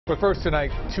But first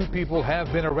tonight, 2 people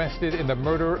have been arrested in the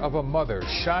murder of a mother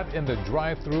shot in the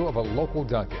drive-thru of a local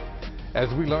Dunkin'. As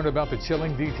we learn about the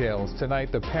chilling details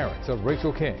tonight, the parents of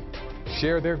Rachel King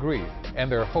share their grief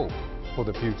and their hope for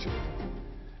the future.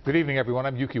 Good evening, everyone.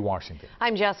 I'm Yuki Washington.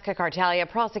 I'm Jessica Cartalia.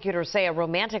 Prosecutors say a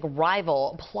romantic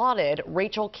rival plotted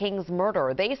Rachel King's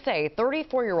murder. They say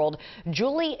 34-year-old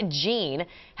Julie Jean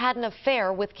had an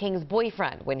affair with King's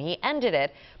boyfriend. When he ended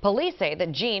it, police say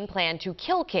that Jean planned to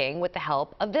kill King with the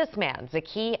help of this man,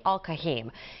 Zaki Al-Kahim.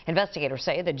 Investigators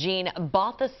say that Jean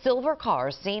bought the silver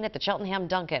car seen at the Cheltenham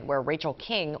Dunkin' where Rachel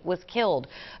King was killed.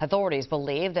 Authorities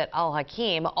believe that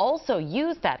Al-Hakim also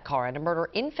used that car in a murder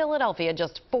in Philadelphia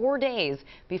just 4 days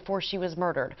before she was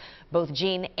murdered. Both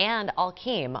Jean and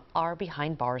Al-Hakim are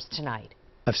behind bars tonight.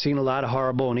 I've seen a lot of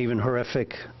horrible and even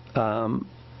horrific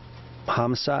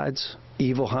homicides,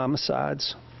 evil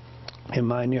homicides, in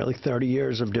my nearly 30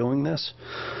 years of doing this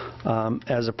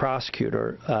as a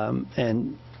prosecutor.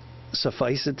 And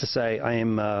suffice it to say,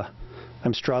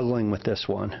 I'm struggling with this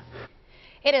one.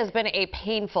 It has been a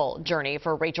painful journey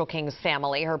for Rachel King's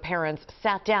family. Her parents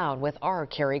sat down with our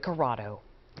Kerri Corrado.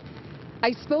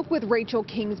 I spoke with Rachel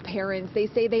King's parents. They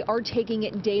say they are taking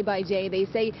it day by day. They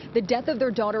say the death of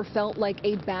their daughter felt like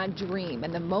a bad dream,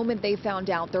 and the moment they found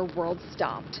out, their world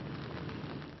stopped.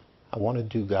 I want to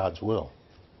do God's will.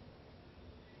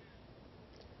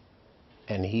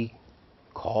 And He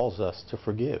calls us to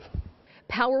forgive.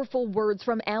 Powerful words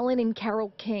from Alan and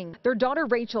Carol King. Their daughter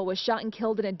Rachel was shot and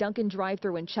killed in a Dunkin'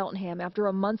 drive-thru in Cheltenham after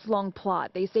a months-long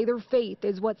plot. They say their faith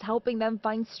is what's helping them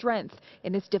find strength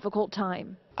in this difficult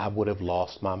time. I would have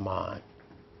lost my mind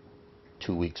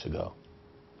 2 weeks ago.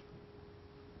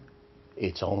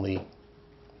 It's only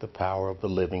the power of the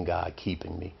living God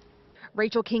keeping me.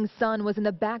 Rachel King's son was in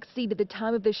the back seat at the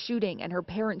time of the shooting, and her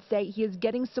parents say he is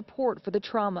getting support for the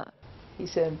trauma. He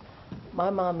said, "My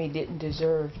mommy didn't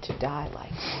deserve to die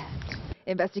like that."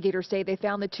 Investigators say they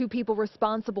found the 2 people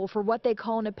responsible for what they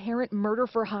call an apparent murder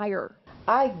for hire.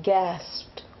 I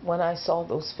gasped when I saw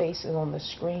those faces on the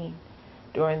screen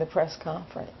during the press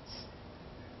conference.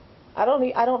 I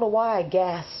don't know why I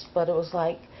gasped, but it was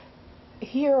like,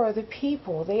 here are the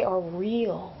people. They are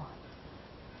real.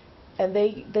 And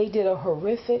they did a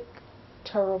horrific,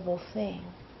 terrible thing.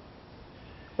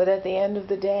 But at the end of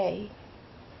the day,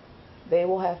 they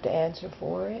will have to answer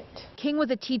for it. King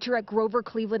was a teacher at Grover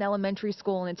Cleveland Elementary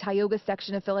School in the Tioga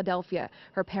section of Philadelphia.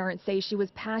 Her parents say she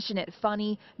was passionate,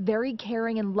 funny, very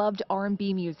caring, and loved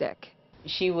R&B music.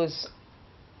 She was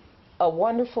a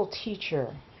wonderful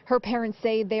teacher. Her parents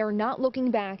say they are not looking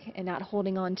back and not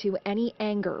holding on to any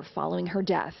anger following her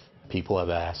death. People have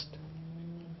asked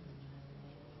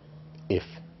if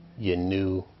you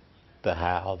knew the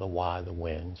how, the why, the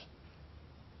whens.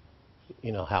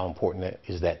 You know, how important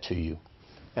is that to you?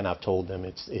 And I've told them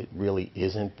it really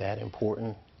isn't that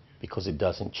important because it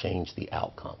doesn't change the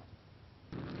outcome.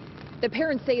 The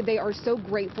parents say they are so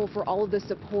grateful for all of the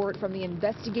support from the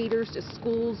investigators to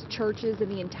schools, churches,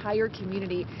 and the entire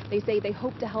community. They say they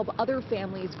hope to help other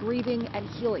families grieving and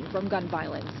healing from gun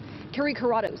violence. Kerri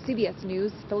Corrado, CBS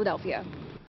News, Philadelphia.